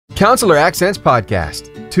Counselor Accents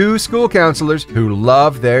Podcast. Two school counselors who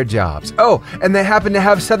love their jobs. Oh, and they happen to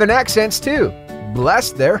have Southern accents too.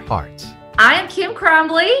 Bless their hearts. I am Kim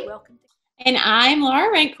Crumbley. And I'm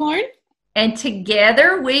Laura Rankhorn. And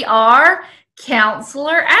together we are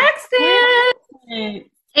Counselor Accents.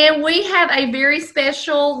 And we have a very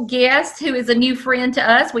special guest who is a new friend to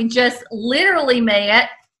us. We just literally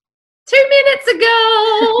met 2 minutes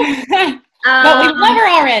ago. But we love her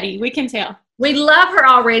already. We can tell. We love her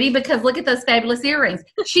already because look at those fabulous earrings.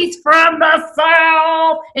 She's from the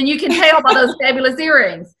South, and you can tell by those fabulous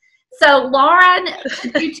earrings. So, Lauren,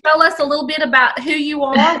 could you tell us a little bit about who you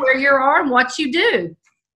are, where you are, and what you do?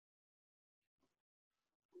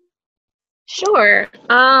 Sure.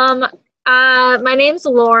 My name's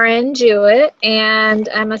Lauren Jewett, and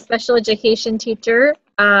I'm a special education teacher.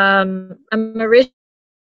 I'm originally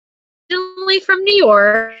from New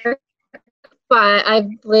York, but I've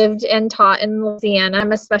lived and taught in Louisiana.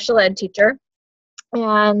 I'm a special ed teacher.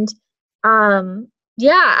 And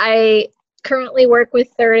I currently work with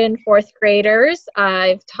 3rd and 4th graders.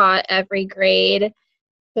 I've taught every grade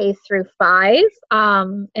K through 5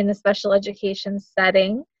 in the special education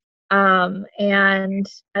setting. And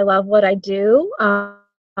I love what I do.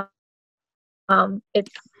 It's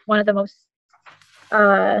one of the most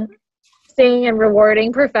sustaining and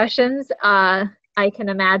rewarding professions I can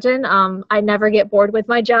imagine. I never get bored with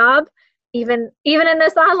my job. Even in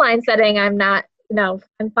this online setting, I'm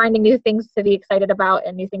finding new things to be excited about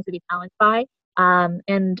and new things to be challenged by.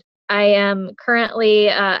 And I am currently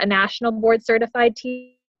a national board certified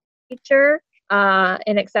teacher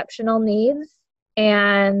in exceptional needs.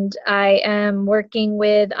 And I am working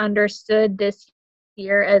with Understood this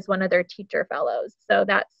year as one of their teacher fellows. So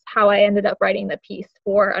that's how I ended up writing the piece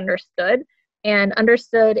for Understood. And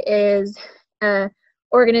Understood is an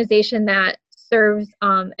organization that serves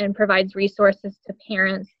and provides resources to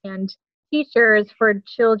parents and teachers for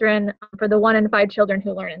children, for the 1 in 5 children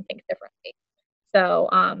who learn and think differently. So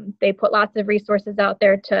they put lots of resources out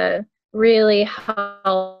there to really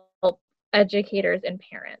help educators and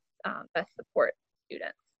parents best support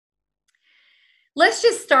students. Let's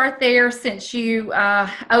just start there since you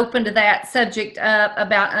opened that subject up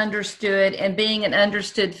about Understood and being an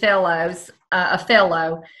Understood a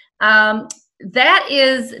fellow. That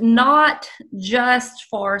is not just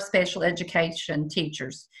for special education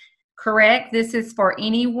teachers, correct? This is for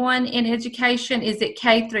anyone in education. Is it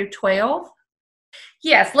K through 12?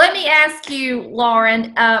 Yes, let me ask you,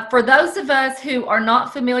 Lauren, for those of us who are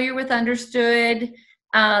not familiar with Understood,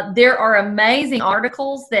 there are amazing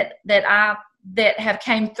articles that have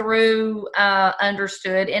came through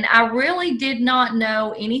Understood, and I really did not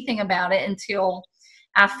know anything about it until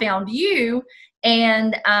I found you,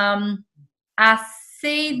 and I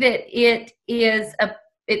see that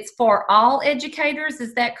it's for all educators.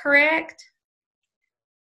 Is that correct?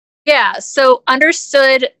 Yeah, so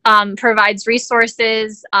Understood provides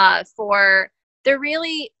resources they're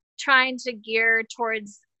really trying to gear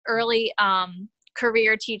towards early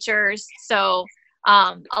career teachers. So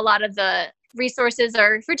a lot of the resources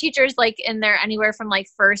are for teachers like in there anywhere from like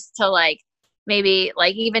first to like maybe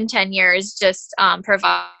like even 10 years, just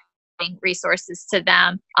providing resources to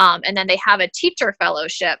them. And then they have a teacher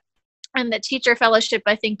fellowship, and the teacher fellowship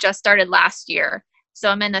I think just started last year. So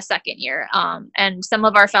I'm in the 2nd year. And some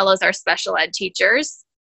of our fellows are special ed teachers,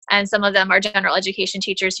 and some of them are general education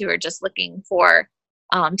teachers who are just looking for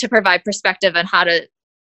to provide perspective on how to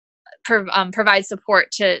provide support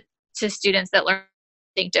to students that learn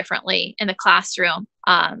think differently in the classroom.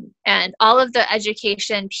 And all of the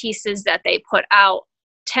education pieces that they put out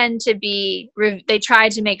tend to be, they try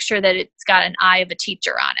to make sure that it's got an eye of a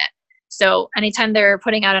teacher on it. So anytime they're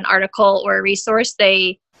putting out an article or a resource,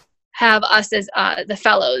 they have us as the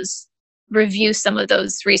fellows review some of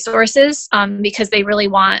those resources because they really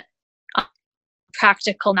want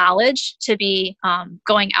practical knowledge to be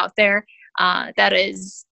going out there that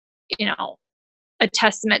is, a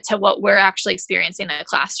testament to what we're actually experiencing in a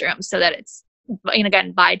classroom, so that it's,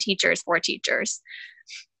 again, by teachers for teachers.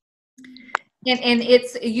 And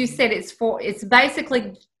you said it's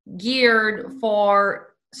basically geared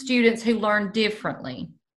for students who learn differently.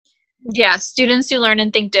 Yeah, students who learn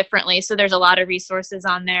and think differently. So there's a lot of resources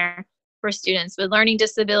on there for students with learning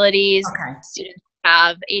disabilities, students who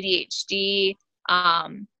have ADHD,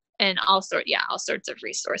 and all sorts of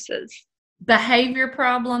resources. Behavior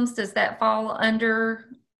problems, does that fall under?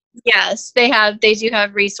 Yes, they do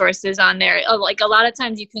have resources on there. Like a lot of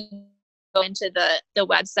times you can go into the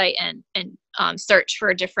website and search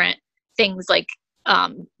for different things. Like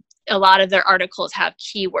a lot of their articles have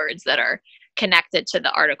keywords that are connected to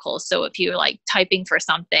the article. So if you're like typing for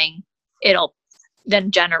something, it'll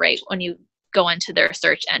then generate when you go into their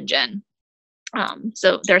search engine.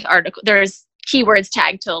 So there's keywords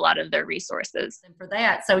tagged to a lot of their resources. And for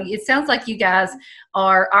that, so it sounds like you guys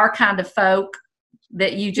are our kind of folk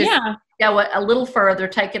that you just go a little further,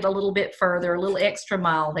 take it a little bit further, a little extra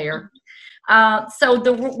mile there. So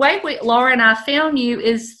the way Laura and I found you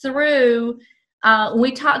is through,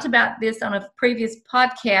 we talked about this on a previous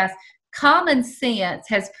podcast. Common Sense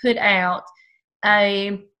has put out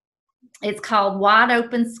it's called Wide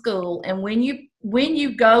Open School. And when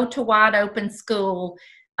you go to Wide Open School,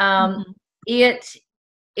 it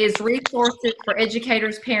is resources for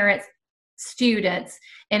educators, parents, students.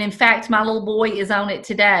 And in fact, my little boy is on it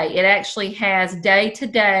today. It actually has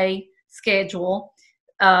day-to-day schedule.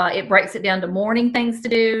 It breaks it down to morning things to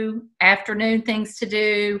do, afternoon things to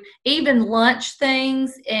do, even lunch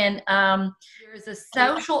things. And there's a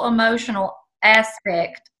social emotional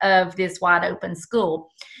aspect of this Wide Open School.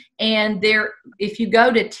 And if you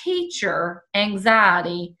go to teacher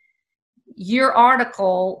anxiety, your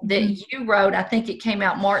article that you wrote, I think it came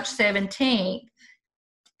out March 17th,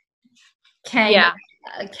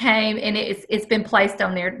 came and it's been placed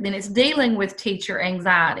on there, and it's dealing with teacher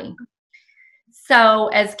anxiety. So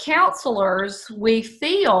as counselors, we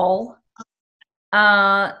feel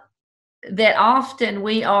that often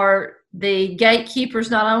we are the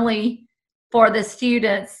gatekeepers, not only for the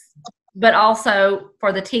students, but also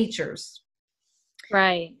for the teachers.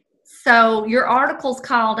 Right. So your article's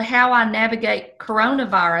called How I Navigate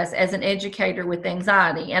Coronavirus as an Educator with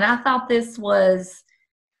Anxiety. And I thought this was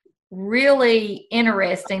really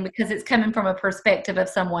interesting because it's coming from a perspective of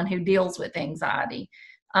someone who deals with anxiety.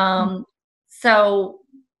 So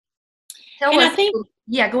tell us.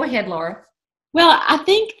 Go ahead, Laura. Well, I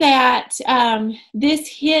think that this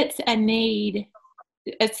hits a need.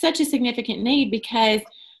 It's such a significant need because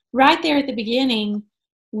right there at the beginning,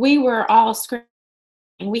 we were all screaming.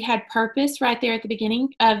 We had purpose right there at the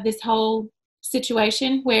beginning of this whole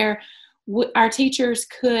situation where our teachers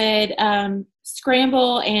could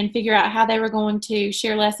scramble and figure out how they were going to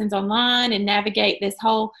share lessons online and navigate this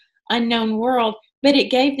whole unknown world. But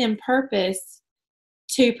it gave them purpose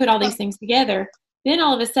to put all these things together. Then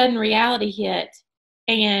all of a sudden reality hit,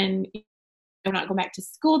 and we're not going back to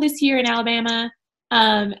school this year in Alabama.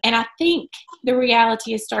 And I think the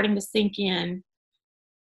reality is starting to sink in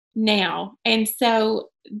now. And so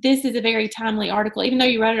this is a very timely article. Even though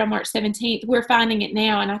you wrote it on March 17th, we're finding it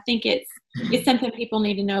now. And I think it's something people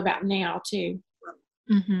need to know about now too.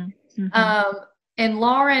 And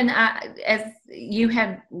Lauren, as you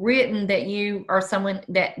have written that you are someone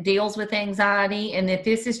that deals with anxiety and that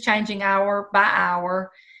this is changing hour by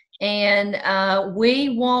hour. And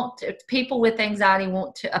people with anxiety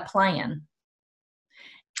want a plan.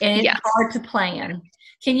 And it's hard to plan.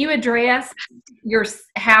 Can you address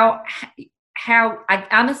how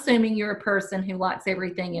I'm assuming you're a person who likes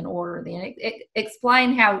everything in order. Then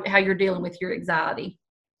explain how you're dealing with your anxiety.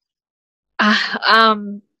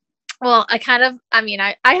 Well, I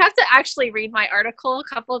have to actually read my article a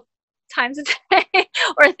couple of times a day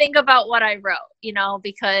or think about what I wrote,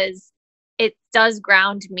 because it does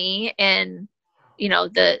ground me in,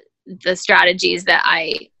 the strategies that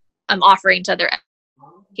I'm offering to other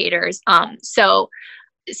educators. So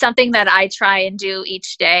something that I try and do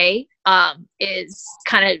each day is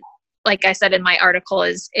kind of, like I said in my article,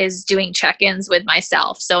 is doing check-ins with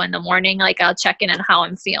myself. So in the morning, I'll check in on how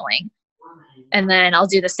I'm feeling. And then I'll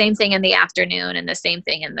do the same thing in the afternoon and the same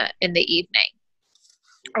thing in the evening.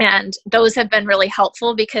 And those have been really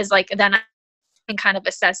helpful because then I can kind of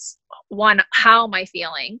assess, one, how am I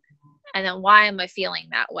feeling? And then why am I feeling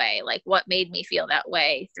that way? What made me feel that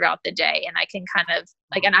way throughout the day? And I can kind of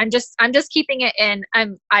and I'm just keeping it in,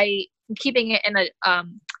 I'm keeping it in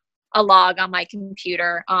a log on my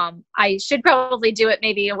computer. I should probably do it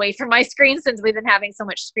maybe away from my screen since we've been having so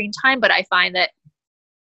much screen time, but I find that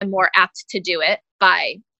I'm more apt to do it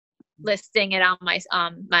by listing it on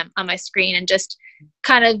my screen and just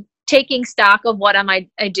kind of taking stock of what am I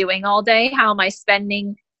doing all day? How am I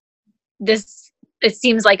spending this? It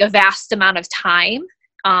seems like a vast amount of time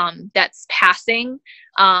that's passing.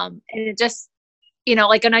 And it just,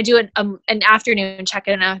 when I do an afternoon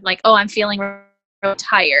check-in, I'm like, oh, I'm feeling real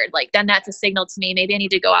tired. Then that's a signal to me. Maybe I need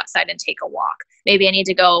to go outside and take a walk. Maybe I need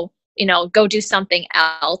to go do something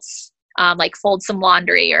else. Fold some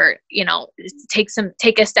laundry or,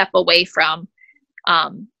 take a step away from,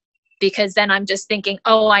 because then I'm just thinking,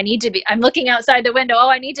 oh, I'm looking outside the window. Oh,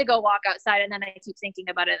 I need to go walk outside. And then I keep thinking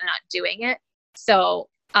about it and not doing it. So,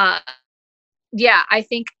 I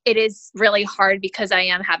think it is really hard because I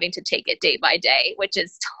am having to take it day by day, which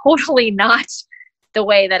is totally not the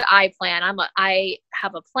way that I plan. I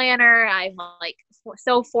have a planner. I'm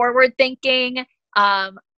so forward thinking.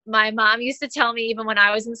 My mom used to tell me, even when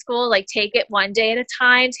I was in school, like, take it one day at a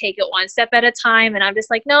time, take it one step at a time. And I'm just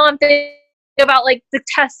like, no, I'm thinking about like the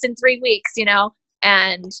test in 3 weeks, you know?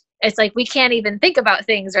 And it's like, we can't even think about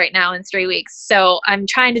things right now in 3 weeks. So I'm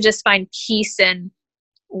trying to just find peace in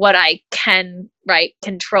what I can, right,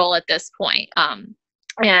 control at this point.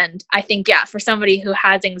 And I think, yeah, for somebody who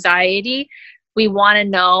has anxiety, we want to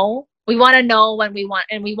know when we want,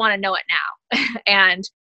 and we want to know it now. and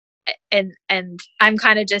I'm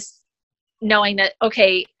kind of just knowing that,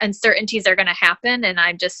 okay, uncertainties are going to happen, and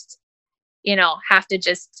I'm just, you know, have to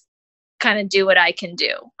just kind of do what I can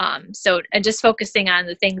do. So, and just focusing on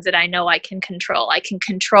the things that I know I can control. I can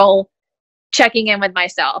control checking in with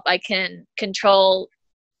myself. I can control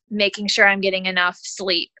making sure I'm getting enough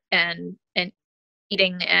sleep and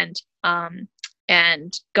eating and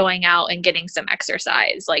going out and getting some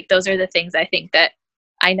exercise. Like, those are the things I think that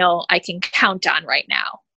I know I can count on right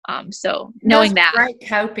now. So knowing that. Great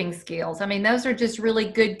coping skills. I mean, those are just really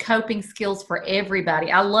good coping skills for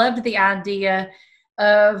everybody. I loved the idea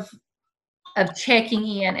of checking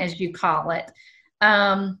in, as you call it.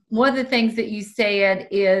 One of the things that you said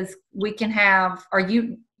is we can have, or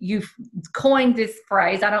you've coined this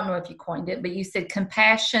phrase. I don't know if you coined it, but you said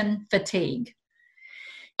compassion fatigue.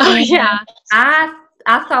 Oh, and yeah. I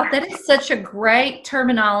thought that is such a great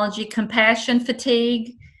terminology, compassion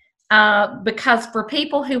fatigue, because for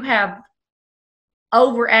people who have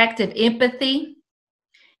overactive empathy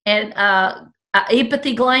and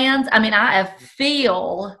empathy glands, I mean, I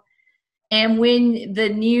feel, and when the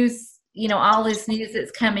news, you know, all this news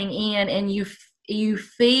that's coming in, and you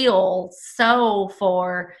feel so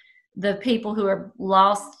for the people who have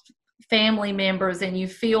lost family members, and you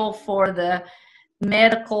feel for the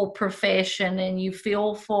medical profession, and you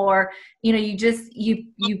feel for, you know,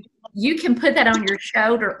 you can put that on your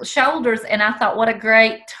shoulders. And I thought, what a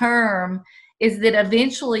great term is that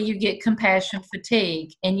eventually you get compassion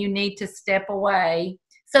fatigue, and you need to step away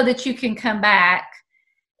so that you can come back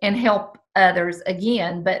and help others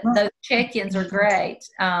again. But those check-ins are great.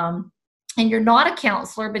 And you're not a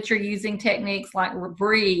counselor, but you're using techniques like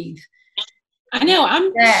breathe. I know,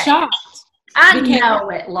 I'm shocked. I know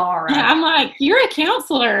it, Laura. Yeah, I'm like, you're a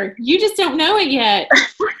counselor. You just don't know it yet.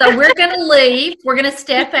 So we're going to leave. We're going to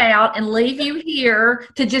step out and leave you here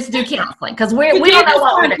to just do counseling, because we don't know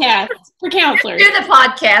what we're doing. For counselors. Do the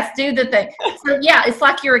podcast, do the thing. So, yeah, it's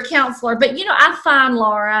like you're a counselor. But, you know, I find,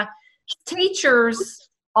 Laura, teachers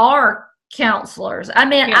are counselors. I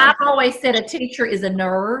mean, yeah. I've always said a teacher is a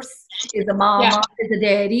nurse, is a mama, is a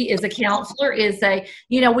daddy, is a counselor, is a,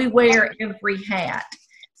 you know, we wear every hat.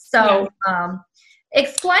 So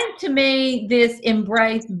explain to me this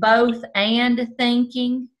embrace both and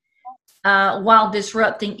thinking while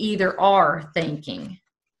disrupting either or thinking.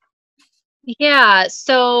 Yeah.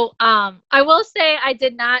 So I will say I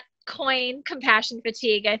did not coin compassion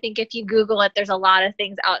fatigue. I think if you Google it, there's a lot of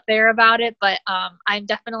things out there about it, but I'm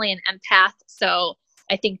definitely an empath. So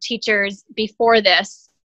I think teachers before this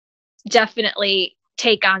definitely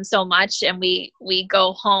take on so much, and we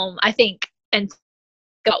go home, I think, and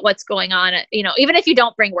got what's going on, you know, even if you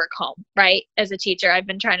don't bring work home, right? As a teacher, I've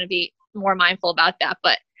been trying to be more mindful about that,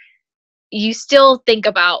 but you still think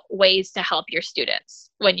about ways to help your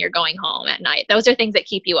students when you're going home at night. Those are things that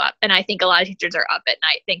keep you up. And I think a lot of teachers are up at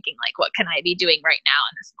night thinking, like, what can I be doing right now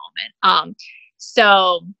in this moment?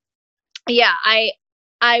 So yeah,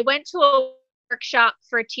 I went to a workshop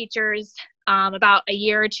for teachers about a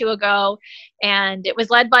year or two ago, and it was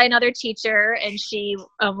led by another teacher, and she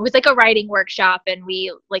was like a writing workshop, and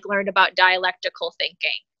we like learned about dialectical thinking.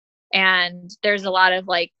 And there's a lot of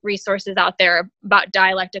like resources out there about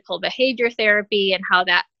dialectical behavior therapy and how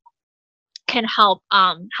that can help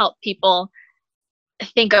people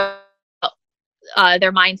think of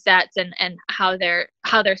their mindsets and how their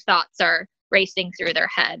thoughts are racing through their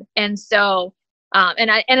head. And so and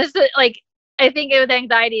it's like, I think with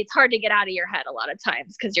anxiety, it's hard to get out of your head a lot of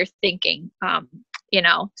times because you're thinking, you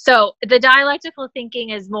know. So the dialectical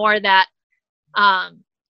thinking is more that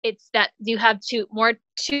it's that you have two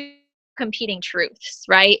competing truths,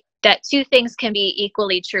 right? That two things can be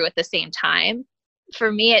equally true at the same time.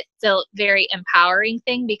 For me, it's a very empowering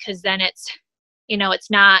thing, because then it's, you know,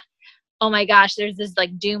 it's not, oh my gosh, there's this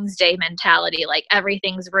like doomsday mentality, like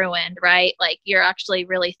everything's ruined, right? Like you're actually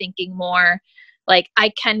really thinking more like,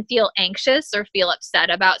 I can feel anxious or feel upset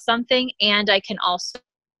about something, and I can also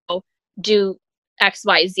do X,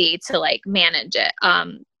 Y, Z to like manage it.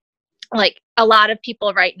 Like a lot of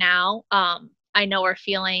people right now, I know are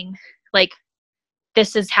feeling like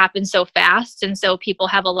this has happened so fast. And so people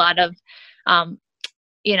have a lot of,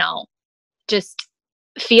 you know, just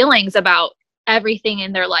feelings about everything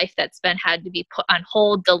in their life that's been had to be put on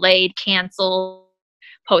hold, delayed, canceled,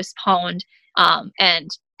 postponed, and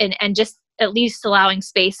just at least allowing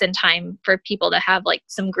space and time for people to have like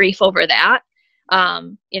some grief over that.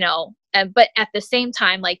 But at the same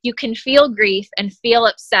time, like, you can feel grief and feel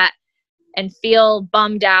upset and feel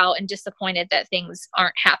bummed out and disappointed that things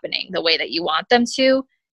aren't happening the way that you want them to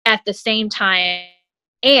at the same time.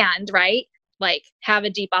 And right, like, have a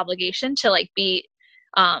deep obligation to like be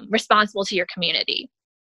responsible to your community,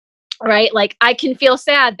 right? Like, I can feel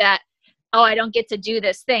sad that, oh, I don't get to do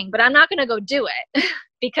this thing, but I'm not going to go do it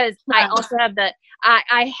because I also have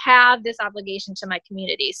I have this obligation to my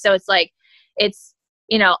community. So it's like,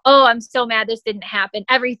 oh, I'm so mad this didn't happen.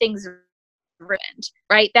 Everything's ruined,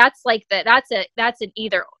 right? That's like that's an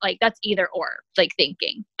either, like, that's either or, like,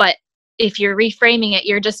 thinking. But if you're reframing it,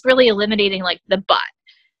 you're just really eliminating like the but.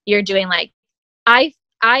 You're doing like, I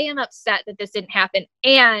am upset that this didn't happen,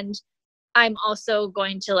 and I'm also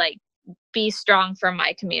going to like be strong for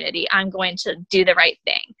my community. I'm going to do the right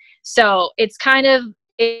thing. So it's kind of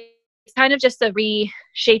just a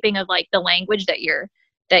reshaping of like the language that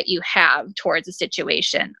you have towards a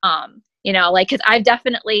situation. Like, cause I've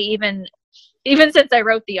definitely, even since I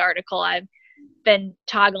wrote the article, I've been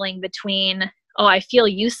toggling between, oh, I feel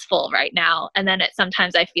useful right now. And then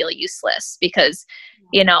sometimes I feel useless because,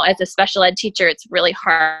 as a special ed teacher, it's really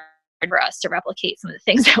hard for us to replicate some of the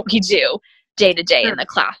things that we do day to day in the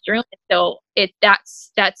classroom. So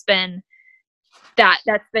that's been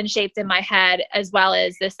shaped in my head, as well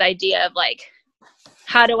as this idea of like,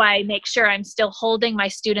 how do I make sure I'm still holding my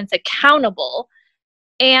students accountable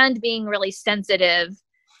and being really sensitive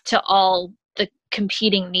to all the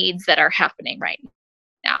competing needs that are happening right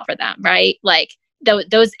now for them, right? Like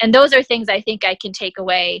those are things I think I can take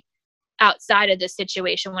away outside of this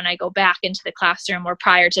situation when I go back into the classroom, or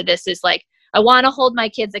prior to this, is like, I want to hold my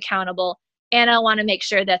kids accountable, and I want to make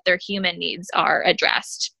sure that their human needs are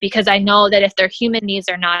addressed, because I know that if their human needs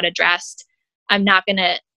are not addressed, I'm not going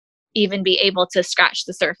to even be able to scratch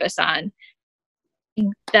the surface on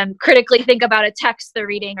them critically think about a text they're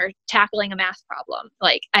reading or tackling a math problem.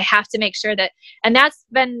 Like, I have to make sure that, and that's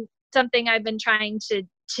been something I've been trying to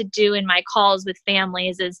do in my calls with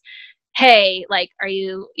families is, hey, like, are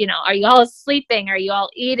you all sleeping? Are you all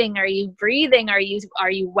eating? Are you breathing? Are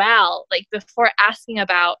you well? Like, before asking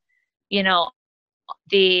about,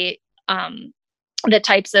 the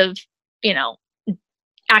types of,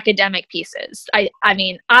 academic pieces. I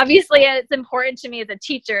mean, obviously it's important to me as a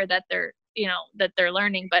teacher that they're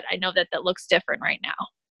learning, but I know that looks different right now.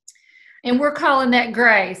 And we're calling that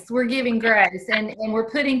grace. We're giving grace, and we're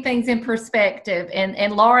putting things in perspective.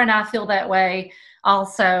 And Laura and I feel that way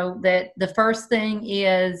also, that the first thing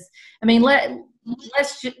is, I mean, let's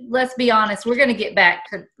be honest. We're going to get back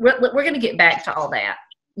to all that.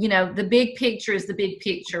 The big picture is the big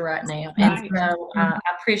picture right now. And so I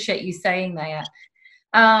appreciate you saying that.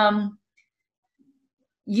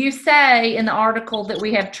 You say in the article that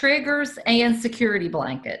we have triggers and security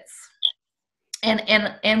blankets.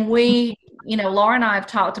 And we, Laura and I have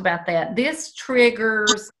talked about that.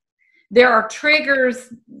 There are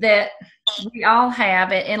triggers that we all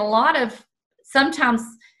have, and a lot of, sometimes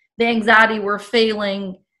the anxiety we're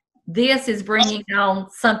feeling, this is bringing on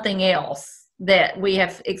something else that we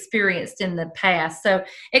have experienced in the past. So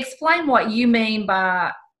explain what you mean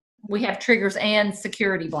by we have triggers and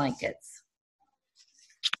security blankets.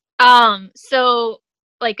 So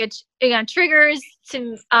like, triggers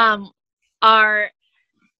to, are,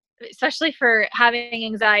 especially for having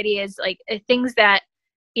anxiety, is like things that,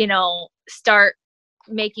 start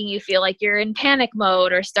making you feel like you're in panic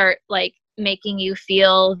mode, or start like making you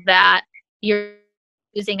feel that you're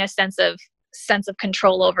losing a sense of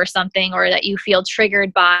control over something, or that you feel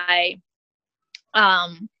triggered by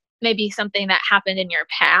maybe something that happened in your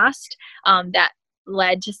past that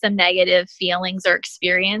led to some negative feelings or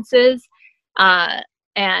experiences.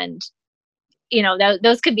 And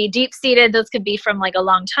those could be deep-seated. Those could be from like a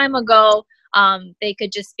long time ago. They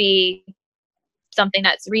could just be something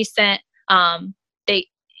that's recent.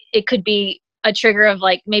 It could be a trigger of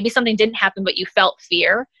like, maybe something didn't happen, but you felt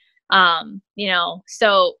fear.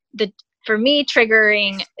 So for me,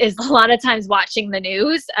 triggering is a lot of times watching the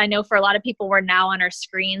news. I know for a lot of people, we're now on our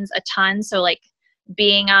screens a ton. So like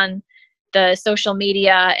being on the social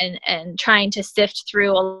media and trying to sift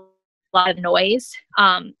through a lot of noise.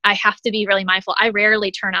 I have to be really mindful. I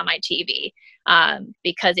rarely turn on my TV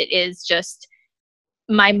because it is just,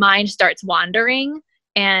 my mind starts wandering.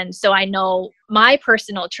 And so I know my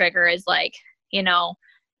personal trigger is like,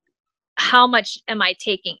 how much am I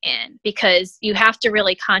taking in? Because you have to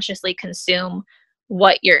really consciously consume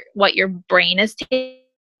what your brain is taking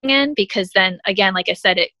in, because then again, like I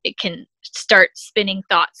said, it can start spinning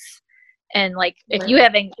thoughts. And like if you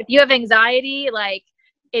have anxiety, like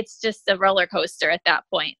it's just a roller coaster at that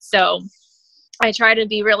point. So I try to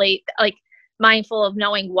be really like mindful of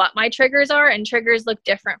knowing what my triggers are, and triggers look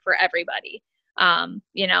different for everybody.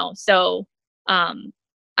 So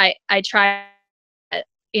I try,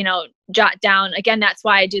 jot down, again, that's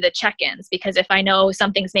why I do the check-ins, because if I know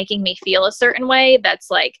something's making me feel a certain way, that's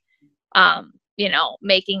like,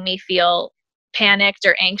 making me feel panicked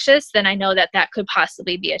or anxious, then I know that could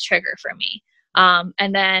possibly be a trigger for me.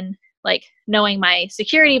 And then like knowing my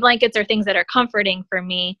security blankets or things that are comforting for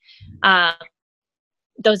me,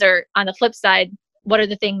 those are on the flip side. What are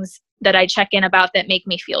the things that I check in about that make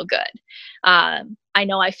me feel good? I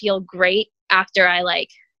know I feel great after I like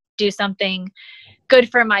do something good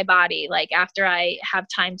for my body. Like after I have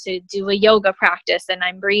time to do a yoga practice and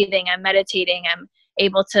I'm breathing, I'm meditating, I'm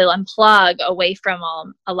able to unplug away from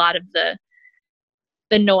a lot of the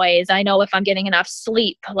noise. I know if I'm getting enough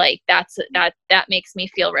sleep, like that makes me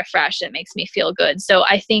feel refreshed. It makes me feel good. So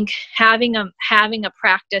I think having a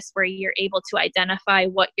practice where you're able to identify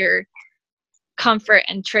what your comfort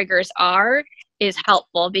and triggers are is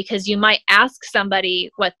helpful, because you might ask somebody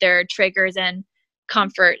what their triggers and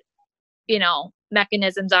comfort,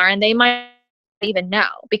 mechanisms are, and they might even know,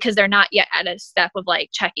 because they're not yet at a step of like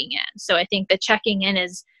checking in. So I think the checking in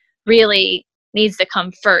is really needs to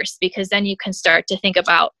come first, because then you can start to think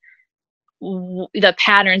about the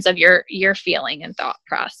patterns of your feeling and thought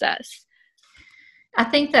process. I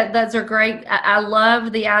think that those are great. I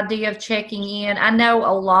love the idea of checking in. I know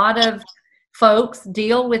a lot of folks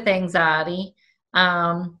deal with anxiety,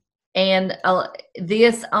 and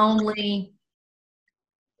this only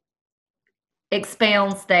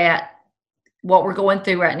expounds that what we're going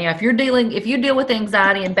through right now. If you deal with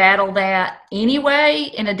anxiety and battle that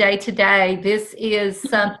anyway in a day-to-day, this is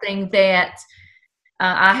something that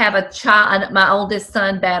I have a child. My oldest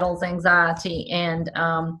son battles anxiety, and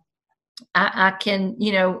I can,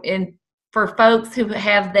 and for folks who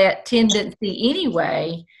have that tendency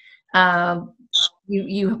anyway,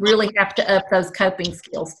 you really have to up those coping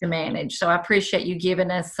skills to manage. So I appreciate you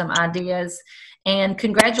giving us some ideas, and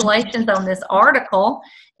congratulations on this article.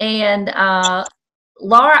 And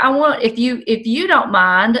Laura, I want, if you don't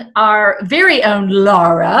mind, our very own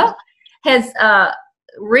Laura has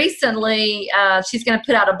recently, she's going to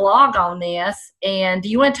put out a blog on this. And do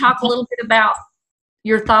you want to talk a little bit about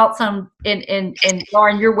your thoughts on, and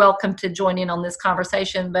Lauren, you're welcome to join in on this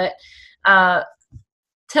conversation, but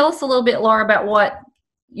tell us a little bit, Laura, about what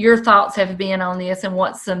your thoughts have been on this, and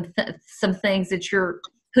what some things that you're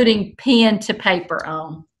putting pen to paper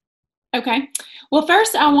on. Okay. Well,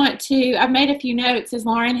 first I've made a few notes as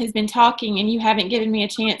Lauren has been talking, and you haven't given me a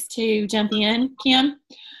chance to jump in, Kim.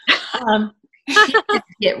 It's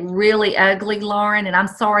get really ugly, Lauren, and I'm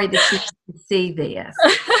sorry that you can see this.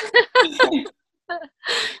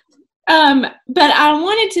 But I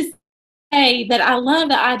wanted to say that I love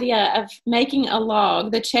the idea of making a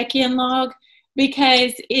log, the check-in log,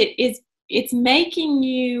 because it's making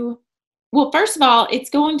you, well, first of all, it's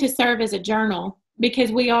going to serve as a journal,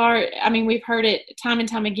 because we've heard it time and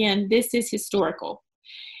time again, this is historical.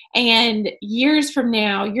 And years from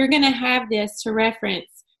now, you're going to have this to reference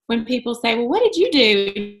when people say, well, what did you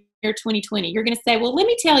do in year 2020? You're going to say, well, let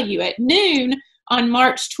me tell you, at noon on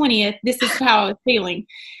March 20th, this is how I was feeling.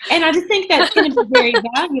 And I just think that's going to be very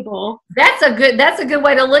valuable. That's a good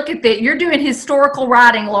way to look at that. You're doing historical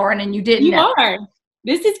writing, Lauren, and you didn't know. You are.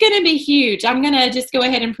 This is going to be huge. I'm going to just go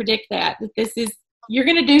ahead and predict that you're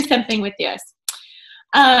going to do something with this.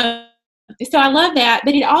 So I love that,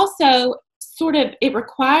 but it also it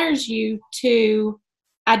requires you to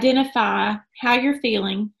identify how you're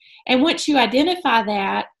feeling. And once you identify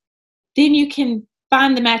that, then you can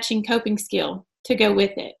find the matching coping skill to go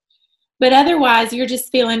with it. But otherwise, you're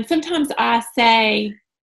just feeling, sometimes I say,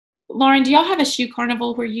 Lauren, do y'all have a shoe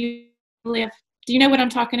carnival where you live? Do you know what I'm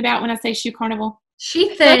talking about when I say shoe carnival?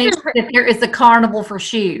 She thinks that there is a carnival for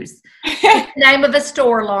shoes. It's the name of a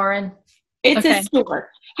store, Lauren. It's a store.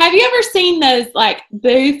 Have you ever seen those like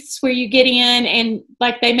booths where you get in and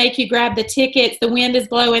like they make you grab the tickets, the wind is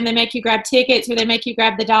blowing, they make you grab tickets, or they make you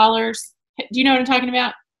grab the dollars? Do you know what I'm talking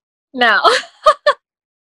about? No.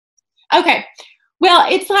 Okay. Well,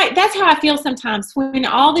 it's like, that's how I feel sometimes when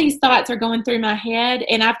all these thoughts are going through my head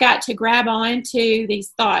and I've got to grab on to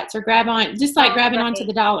these thoughts, or grab on, just like grabbing onto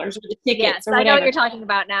the dollars or the tickets or whatever. I know what you're talking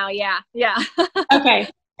about now. Yeah. Yeah. Okay.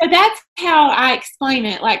 So that's how I explain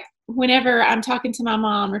it. Like whenever I'm talking to my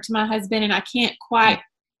mom or to my husband and I can't quite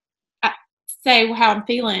say how I'm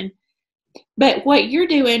feeling, but what you're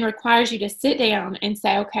doing requires you to sit down and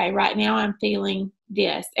say, okay, right now I'm feeling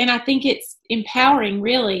this. And I think it's empowering,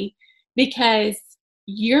 really, because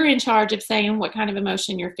you're in charge of saying what kind of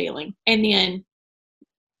emotion you're feeling. And then,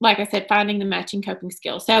 like I said, finding the matching coping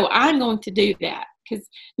skills. So I'm going to do that, because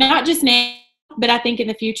not just now, but I think in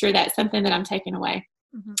the future, that's something that I'm taking away.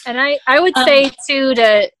 Mm-hmm. And I would say too,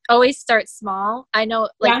 to always start small. I know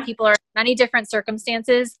people are in many different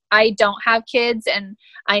circumstances. I don't have kids, and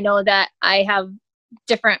I know that I have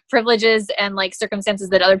different privileges and like circumstances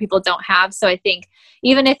that other people don't have. So I think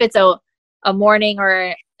even if it's a morning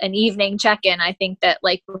or an evening check-in, I think that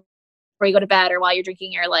like before you go to bed or while you're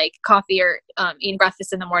drinking your like coffee or eating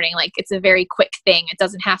breakfast in the morning, like it's a very quick thing. It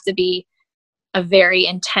doesn't have to be a very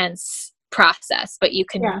intense process, but you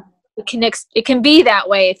can it can be that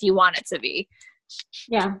way if you want it to be.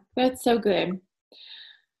 Yeah, that's so good.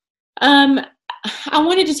 I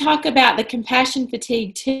wanted to talk about the compassion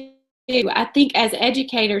fatigue too. I think as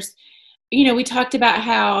educators, we talked about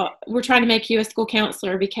how we're trying to make you a school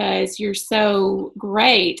counselor because you're so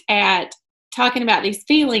great at talking about these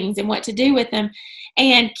feelings and what to do with them.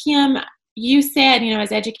 And Kim, you said,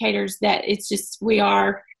 as educators, that it's just, we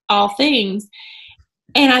are all things.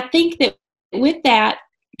 And I think that with that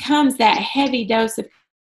comes that heavy dose of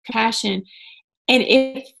compassion. And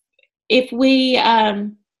if we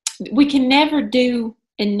can never do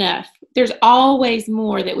enough. There's always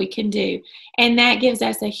more that we can do. And that gives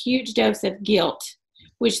us a huge dose of guilt,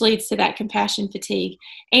 which leads to that compassion fatigue.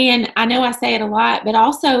 And I know I say it a lot, but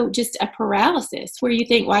also just a paralysis where you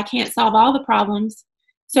think, well, I can't solve all the problems,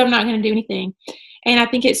 so I'm not going to do anything. And I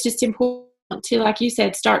think it's just important to, like you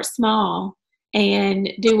said, start small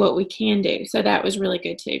and do what we can do. So that was really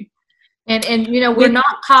good too. And we're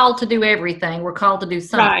not called to do everything. We're called to do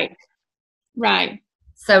something. Right.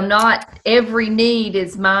 So not every need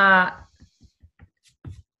is my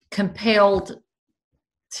compelled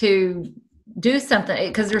to do something,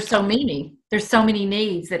 because there's so many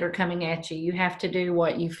needs that are coming at you. You have to do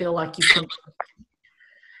what you feel like you can.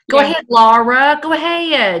 Go ahead, Laura. Go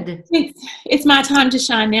ahead. It's my time to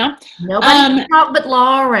shine now. Nobody can talk but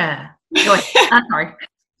Laura. Go ahead. I'm sorry.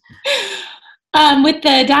 With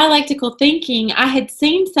the dialectical thinking, I had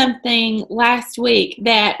seen something last week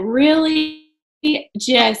that really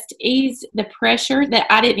just eased the pressure that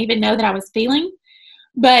I didn't even know that I was feeling.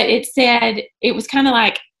 But it said, it was kind of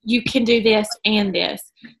like, you can do this and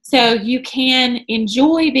this. So you can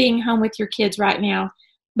enjoy being home with your kids right now,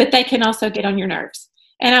 but they can also get on your nerves.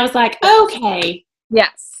 And I was like, okay.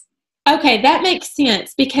 Yes. Okay, that makes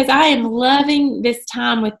sense, because I am loving this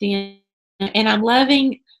time with them, and I'm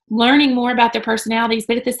loving learning more about their personalities.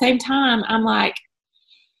 But at the same time, I'm like,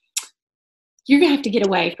 you're going to have to get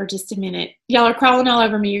away for just a minute. Y'all are crawling all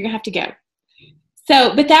over me. You're going to have to go.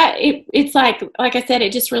 So, but that, it's like I said,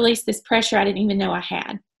 it just released this pressure I didn't even know I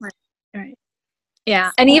had. Right.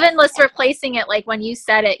 Yeah. And even let's replacing it, like when you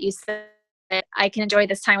said it, you said, I can enjoy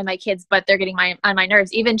this time with my kids, but they're getting on my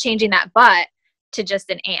nerves. Even changing that but to just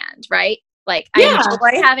an and, right? Like I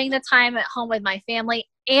enjoy having the time at home with my family,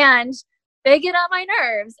 and they get on my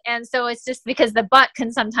nerves. And so it's just because the but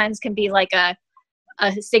can be like a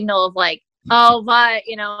signal of like, oh, but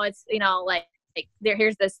it's like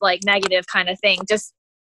here's this like negative kind of thing. Just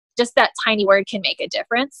that tiny word can make a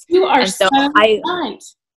difference. You are so right.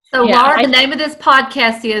 So Laura, the name of this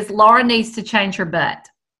podcast is Laura Needs to Change Her Butt.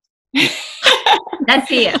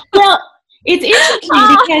 That's it. Well, it's interesting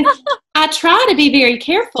because I try to be very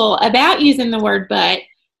careful about using the word but,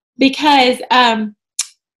 because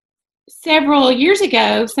several years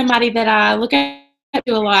ago, somebody that I look up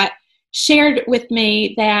to a lot shared with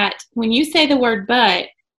me that when you say the word but,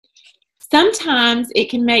 sometimes it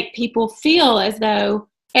can make people feel as though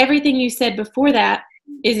everything you said before that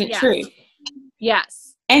isn't true.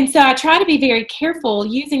 Yes. And so I try to be very careful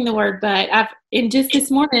using the word but. Just this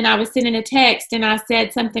morning, I was sending a text and I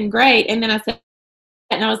said something great, and then I said,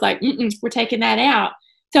 and I was like, we're taking that out.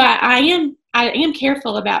 So I am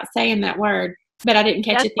careful about saying that word, but I didn't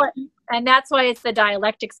catch it. And that's why it's the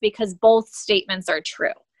dialectics, because both statements are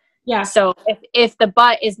true. Yeah. So if the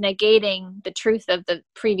but is negating the truth of the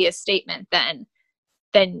previous statement, then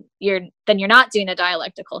you're not doing a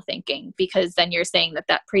dialectical thinking, because then you're saying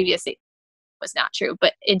that previous statement was not true.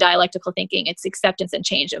 But in dialectical thinking, it's acceptance and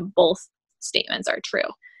change of both statements are true.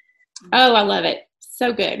 Oh, I love it.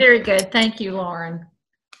 So good. Very good. Thank you, Lauren.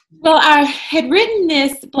 Well, I had written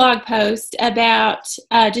this blog post about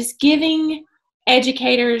just giving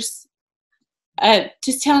educators,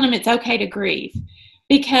 just telling them it's okay to grieve.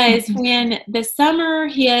 Because when the summer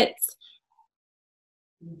hits,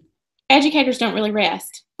 educators don't really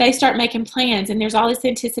rest. They start making plans, and there's all this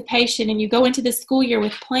anticipation, and you go into the school year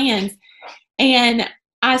with plans. And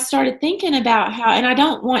I started thinking about how, and I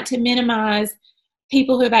don't want to minimize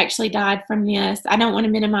people who have actually died from this. I don't want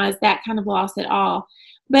to minimize that kind of loss at all.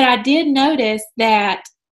 But I did notice that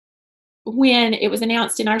when it was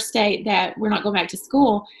announced in our state that we're not going back to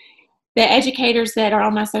school, the educators that are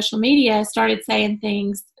on my social media started saying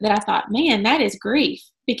things that I thought, man, that is grief,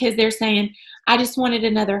 because they're saying, I just wanted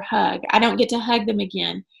another hug. I don't get to hug them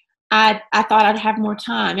again. I thought I'd have more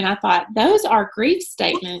time. And I thought, those are grief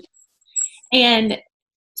statements. And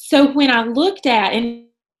so when I looked at, and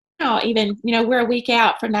now even, we're a week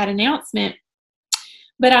out from that announcement,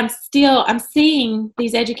 but I'm seeing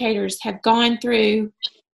these educators have gone through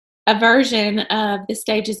a version of the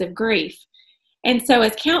stages of grief. And so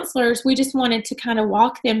as counselors, we just wanted to kind of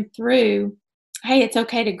walk them through, hey, it's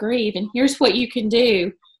okay to grieve, and here's what you can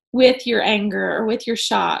do with your anger or with your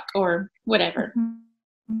shock or whatever.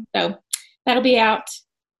 So that'll be out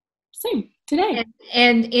soon, today.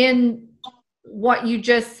 And in what you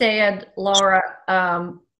just said, Laura,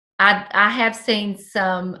 I have seen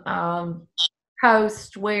some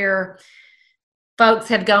posts where folks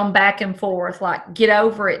have gone back and forth, like, get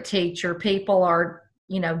over it, teacher. People are,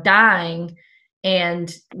 dying,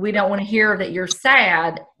 and we don't want to hear that you're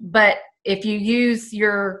sad. But if you use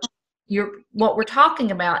your what we're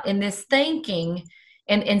talking about in this thinking,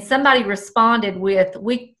 and somebody responded with,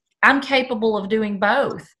 I'm capable of doing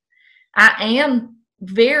both. I am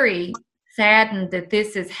very saddened that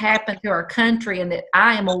this has happened to our country, and that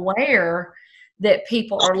I am aware that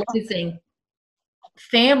people are losing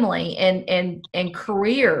family and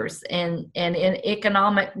careers and in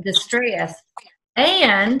economic distress.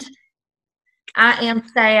 And I am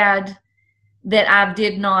sad that I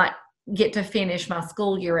did not get to finish my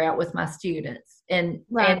school year out with my students. And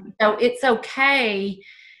so it's okay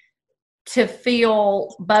to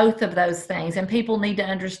feel both of those things, and people need to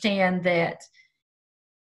understand that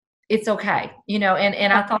it's okay, and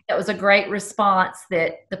I thought that was a great response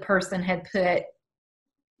that the person had put.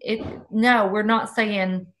 No, we're not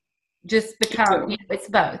saying just because, it's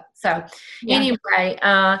both. So anyway,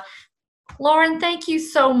 Lauren, thank you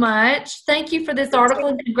so much. Thank you for this article,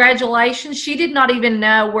 and congratulations. She did not even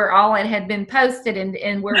know where all it had been posted,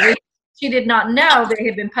 and where she did not know that it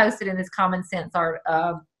had been posted in this Common Sense art.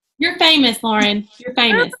 You're famous, Lauren. You're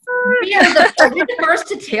famous. Are we the first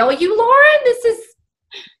to tell you, Lauren? This is.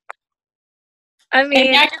 I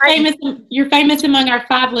mean, you're famous among our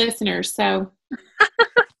 5 listeners. So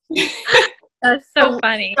that's so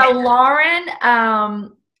funny. So,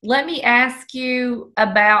 Lauren, let me ask you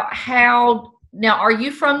about how. Now, are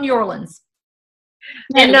you from New Orleans?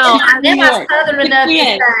 No, I'm not Southern enough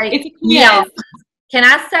to say yes. Can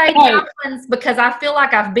I say New Orleans, because I feel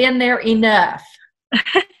like I've been there enough?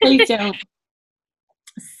 Please don't.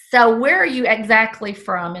 So, where are you exactly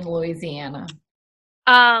from in Louisiana?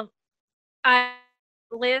 I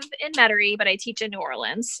live in Metairie, but I teach in New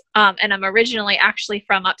Orleans. And I'm originally actually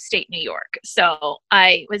from upstate New York. So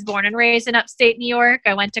I was born and raised in upstate New York.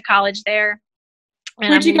 I went to college there.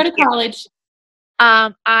 Where'd you go to college?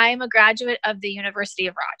 I'm a graduate of the University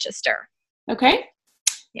of Rochester. Okay.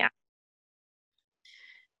 Yeah.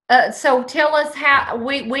 So tell us how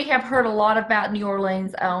we have heard a lot about New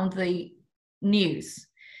Orleans on the news.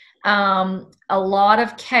 A lot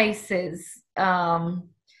of cases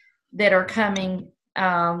that are coming.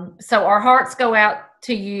 So our hearts go out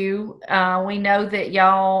to you. We know that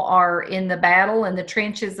y'all are in the battle and the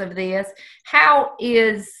trenches of this. How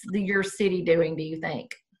is your city doing, do you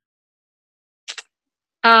think?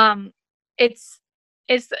 It's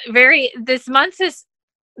very, this month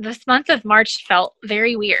of March felt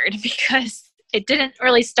very weird because it didn't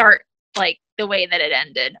really start like the way that it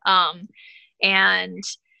ended.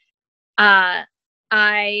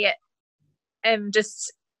 I am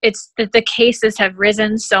just, it's that the cases have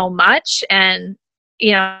risen so much. And,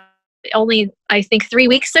 only, I think 3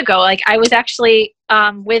 weeks ago, like I was actually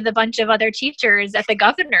with a bunch of other teachers at the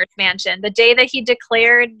governor's mansion. The day that he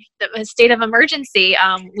declared the state of emergency,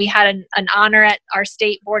 we had an honor at our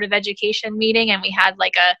state board of education meeting, and we had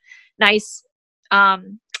like a nice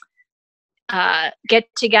get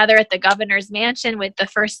together at the governor's mansion with the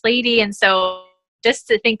first lady. And so just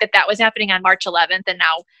to think that that was happening on March 11th, and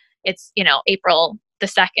now it's, April the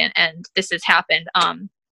 2nd, and this has happened.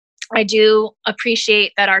 I do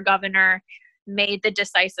appreciate that our governor made the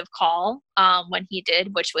decisive call when he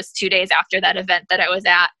did, which was 2 days after that event that I was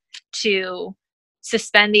at, to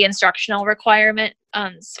suspend the instructional requirement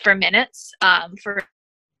for minutes for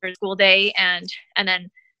school day, and then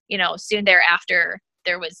soon thereafter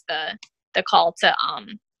there was the call to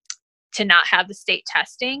not have the state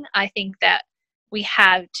testing. I think that we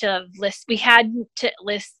had to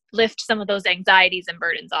lift some of those anxieties and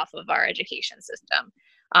burdens off of our education system.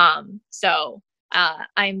 So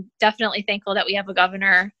I'm definitely thankful that we have a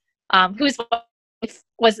governor whose wife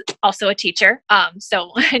was also a teacher.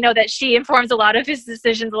 So I know that she informs a lot of his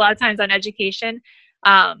decisions a lot of times on education.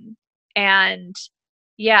 And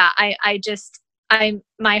yeah, I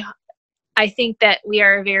think that we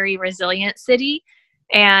are a very resilient city,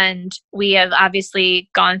 and we have obviously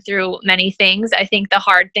gone through many things. I think the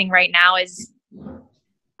hard thing right now is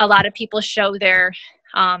a lot of people show their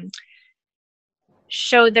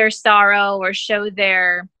sorrow or show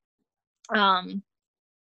their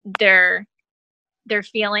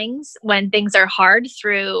feelings when things are hard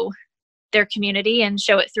through their community, and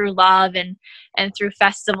show it through love and through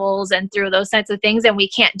festivals and through those types of things. And we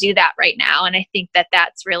can't do that right now. And I think that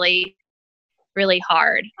that's really, really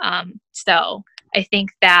hard. So I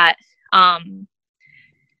think that, I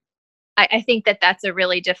think that that's a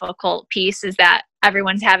really difficult piece, is that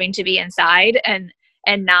everyone's having to be inside and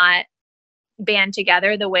not band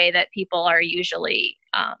together the way that people are usually,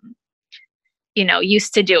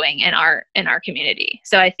 used to doing in our community.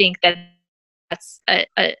 So I think that that's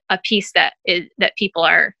a piece that people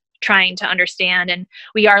are trying to understand, and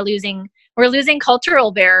we're losing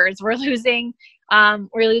cultural bearers. We're losing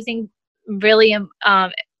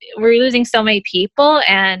so many people.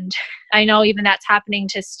 And I know even that's happening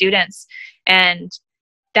to students. And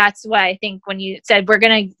that's why I think when you said we're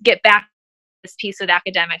going to get back to this piece with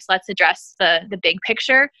academics, let's address the big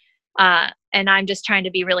picture. And I'm just trying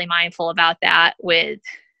to be really mindful about that, with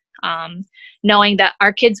knowing that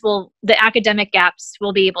our kids the academic gaps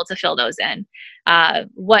will be able to fill those in.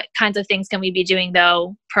 What kinds of things can we be doing,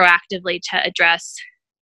 though, proactively to address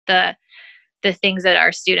the things that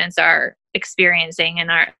our students are experiencing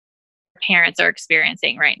and our parents are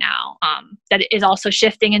experiencing right now, that is also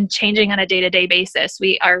shifting and changing on a day-to-day basis.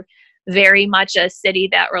 We are very much a city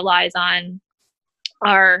that relies on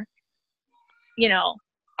our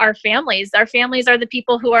families. Our families are the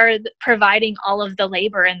people who are providing all of the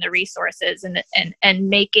labor and the resources and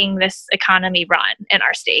making this economy run in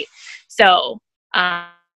our state. So I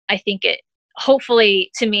think it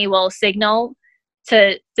hopefully, to me, will signal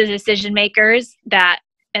to the decision makers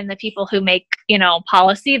and the people who make,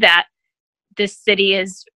 policy, that this city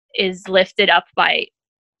is lifted up by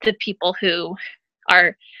the people who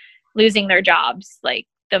are losing their jobs like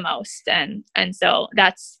the most. And so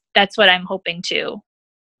that's what I'm hoping to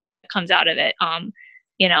comes out of it.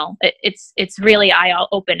 It's really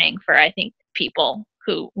eye-opening for, I think, people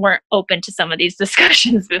who weren't open to some of these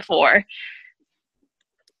discussions before.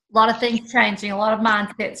 A lot of things changing, a lot of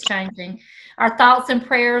mindsets changing. Our thoughts and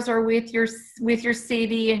prayers are with your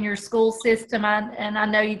city and your school system. And I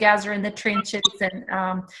know you guys are in the trenches.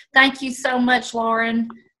 And thank you so much, Lauren,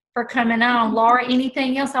 for coming on. Laura,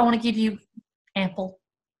 anything else? I want to give you ample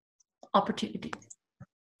opportunity.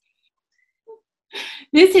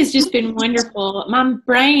 This has just been wonderful. My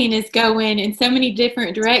brain is going in so many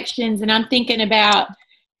different directions, and I'm thinking about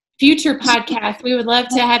future podcasts. We would love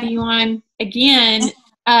to have you on again,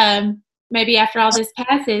 maybe after all this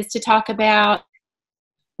passes, to talk about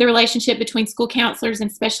the relationship between school counselors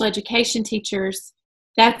and special education teachers.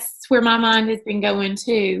 That's where my mind has been going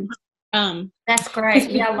too. That's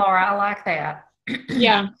great. Yeah, Laura, I like that.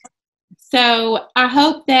 Yeah. So I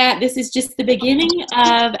hope that this is just the beginning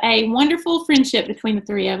of a wonderful friendship between the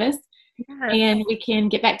three of us, and we can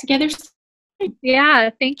get back together soon. Yeah,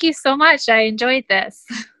 thank you so much. I enjoyed this.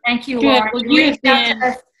 Thank you, Laura. Well,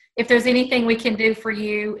 if there's anything we can do for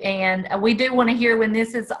you, and we do want to hear when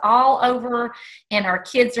this is all over and our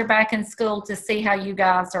kids are back in school, to see how you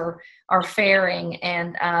guys are faring.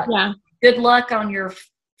 And good luck on your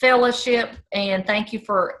fellowship, and thank you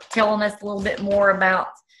for telling us a little bit more about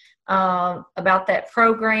that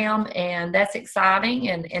program. And that's exciting,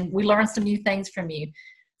 and we learned some new things from you.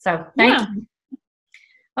 So thank you.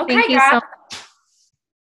 Okay, thank you guys.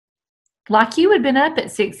 Like you had been up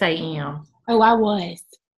at 6 a.m. Oh, I was.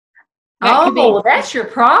 That's your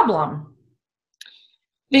problem.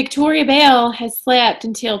 Victoria Bell has slept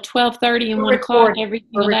until 12:30 and 1 o'clock every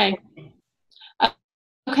single day.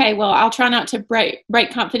 Okay, well, I'll try not to break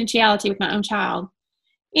confidentiality with my own child.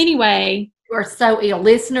 Anyway. You are so ill.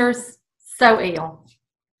 Listeners, so ill.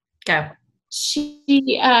 Go.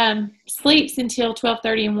 She sleeps until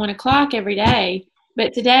 12:30 and 1 o'clock every day.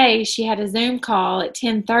 But today she had a Zoom call at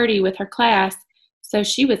 10:30 with her class. So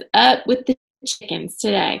she was up with the chickens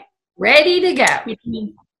today. Ready to go.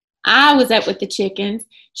 I was up with the chickens.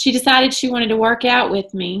 She decided she wanted to work out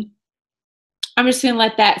with me. I'm just going to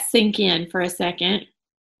let that sink in for a second.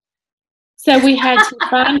 So we had to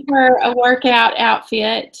find her a workout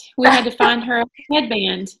outfit. We had to find her a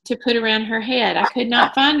headband to put around her head. I could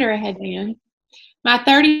not find her a headband. My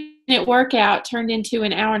 30-minute workout turned into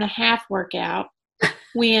an hour-and-a-half workout.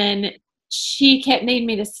 when she kept needing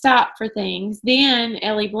me to stop for things. Then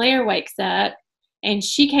Ellie Blair wakes up, and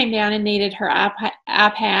she came down and needed her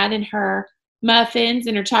iPad and her muffins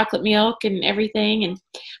and her chocolate milk and everything.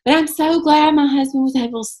 But I'm so glad my husband was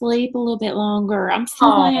able to sleep a little bit longer. I'm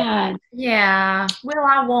so glad. Yeah.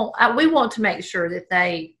 Well, we want to make sure that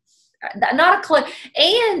they not a clue.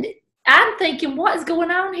 And I'm thinking, what is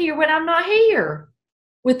going on here when I'm not here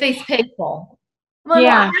with these people? Well,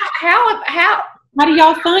 yeah. How do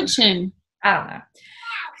y'all function? I don't know.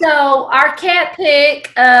 So our cat pick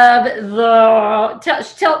of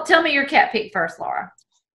the tell me your cat pick first, Laura.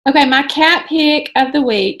 Okay, my cat pick of the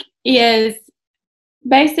week is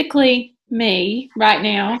basically me right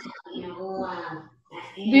now.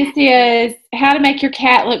 This is how to make your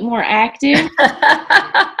cat look more active.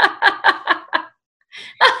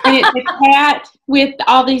 And it's a cat with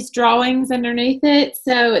all these drawings underneath it.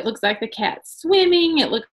 So it looks like the cat's swimming. It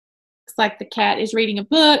looks like the cat is reading a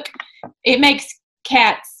book. It makes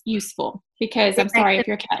cats useful because I'm sorry if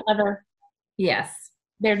you're a cat lover. Yes.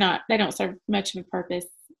 They don't serve much of a purpose.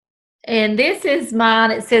 And this is mine.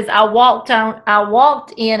 It says, I walked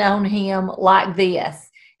in on him like this.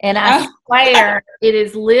 And I swear it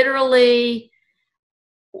is literally,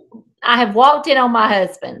 I have walked in on my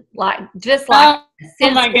husband, since my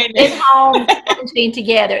goodness. we've been home quarantined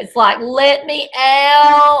together. It's like, let me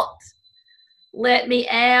out. Let me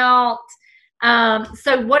out.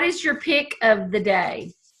 So what is your pick of the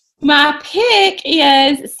day? My pick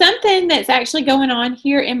is something that's actually going on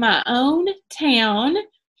here in my own town.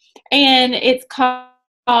 And it's called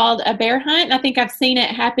a bear hunt. And I think I've seen it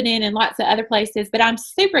happening in lots of other places, but I'm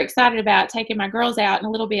super excited about taking my girls out in a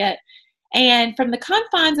little bit. And from the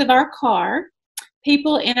confines of our car,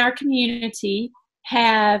 people in our community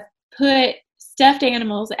have put stuffed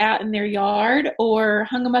animals out in their yard or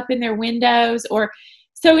hung them up in their windows.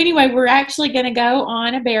 So anyway, we're actually going to go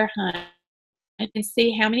on a bear hunt and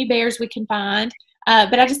see how many bears we can find.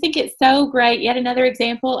 But I just think it's so great. Yet another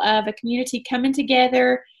example of a community coming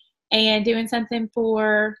together and doing something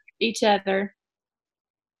for each other.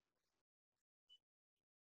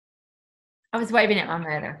 I was waving at my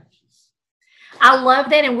mother. I love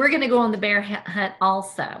that, and we're going to go on the bear hunt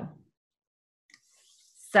also.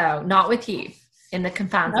 So, not with you, in the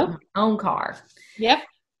confines of my own car. Yep.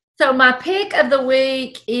 So, my pick of the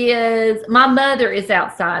week is my mother is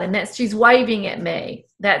outside, and she's waving at me.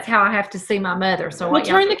 That's how I have to see my mother. So, we'll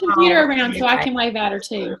turn the computer around so I can wave at her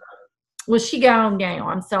too. Well, she gone now.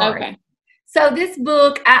 I'm sorry. Okay. So this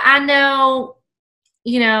book, I know,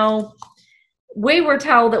 we were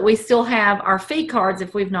told that we still have our fee cards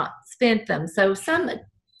if we've not spent them. So some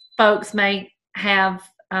folks may have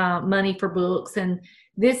money for books. And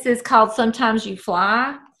this is called Sometimes You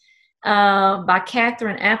Fly by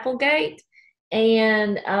Katherine Applegate.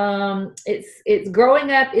 And it's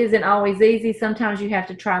growing up isn't always easy. Sometimes you have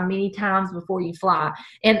to try many times before you fly.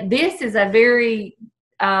 And this is a very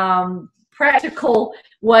practical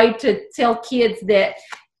way to tell kids that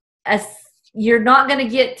you're not going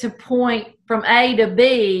to get to point from A to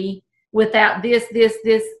B without this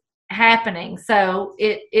happening. So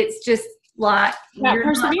it's just like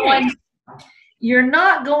you're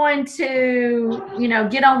not going to,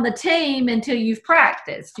 get on the team until you've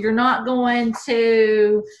practiced. You're not going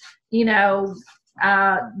to,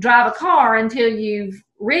 drive a car until you've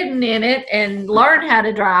ridden in it and learned how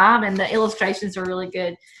to drive. And the illustrations are really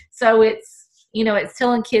good. So it's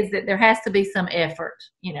telling kids that there has to be some effort,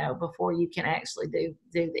 before you can actually do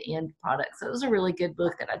the end product. So it was a really good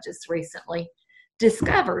book that I just recently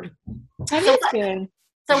discovered. That is good.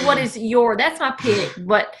 So what is that's my pick.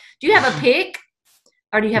 But do you have a pick?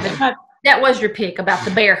 Or do you have that was your pick about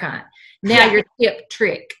the bear hunt. Now your tip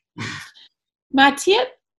trick. My tip,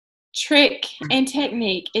 trick, and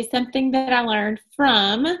technique is something that I learned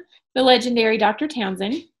from the legendary Dr.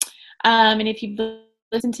 Townsend. And if you've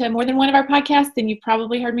listened to more than one of our podcasts, then you've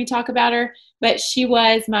probably heard me talk about her. But she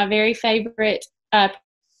was my very favorite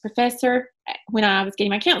professor when I was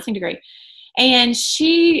getting my counseling degree. And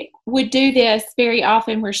she would do this very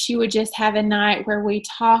often where she would just have a night where we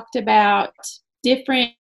talked about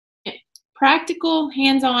different practical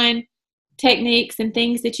hands-on techniques and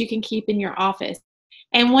things that you can keep in your office.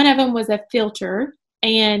 And one of them was a filter.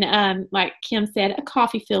 And like Kim said, a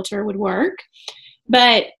coffee filter would work.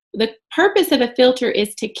 But the purpose of a filter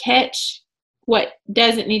is to catch what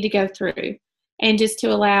doesn't need to go through and just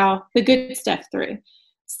to allow the good stuff through.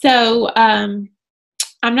 So I'm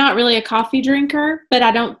not really a coffee drinker, but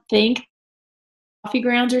I don't think coffee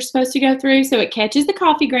grounds are supposed to go through. So it catches the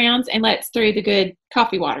coffee grounds and lets through the good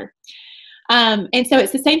coffee water. And so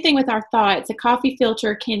it's the same thing with our thoughts. A coffee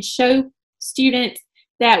filter can show students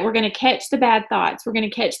that we're going to catch the bad thoughts. We're going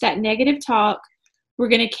to catch that negative talk. We're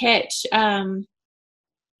going to catch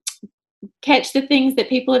the things that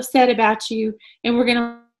people have said about you, and we're going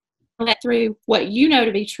to let through what you know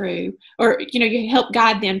to be true, or you help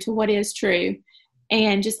guide them to what is true,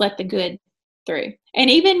 and just let the good through. And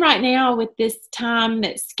even right now with this time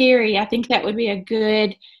that's scary, I think that would be a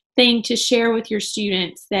good thing to share with your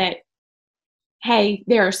students, that hey,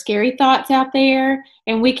 there are scary thoughts out there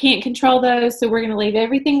and we can't control those, so we're going to leave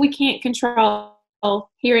everything we can't control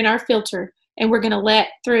here in our filter, and we're going to let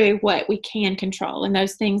through what we can control. And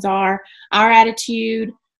those things are our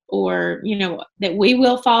attitude, or that we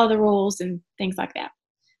will follow the rules and things like that.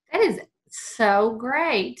 That is so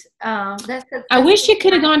great. I wish you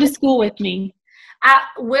could have gone to school with me. I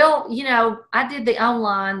did the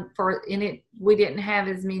online we didn't have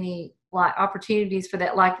as many opportunities for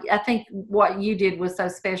that. I think what you did was so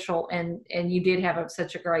special, and you did have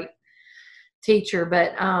such a great teacher,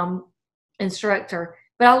 but instructor.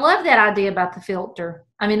 But I love that idea about the filter.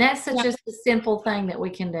 I mean, that's just a simple thing that we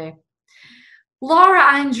can do. Laura,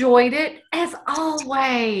 I enjoyed it as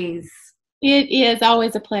always. It is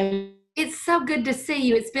always a pleasure. It's so good to see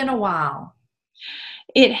you. It's been a while.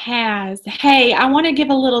 It has. Hey, I want to give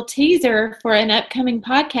a little teaser for an upcoming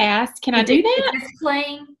podcast. Can I do that? Is this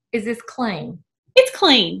clean? Is this clean? It's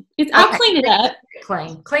clean. I'll clean it up.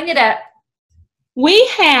 Clean it up. We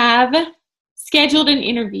have scheduled an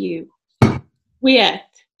interview with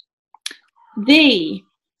the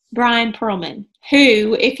Brian Perlman,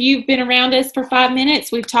 who, if you've been around us for 5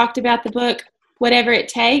 minutes, we've talked about the book, Whatever It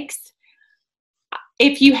Takes.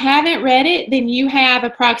 If you haven't read it, then you have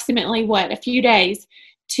approximately, a few days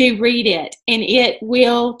to read it, and it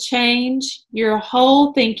will change your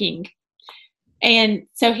whole thinking. And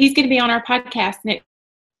so he's going to be on our podcast next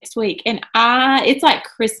week, and it's like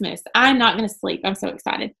Christmas. I'm not going to sleep. I'm so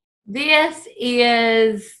excited. This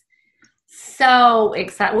is so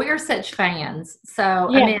exciting. We are such fans. So,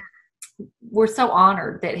 yeah. I mean, we're so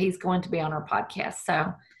honored that he's going to be on our podcast.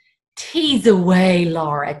 So tease away,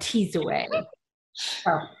 Laura, tease away.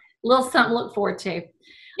 So, a little something to look forward to.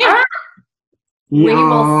 Yeah. All right. We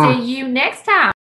will see you next time.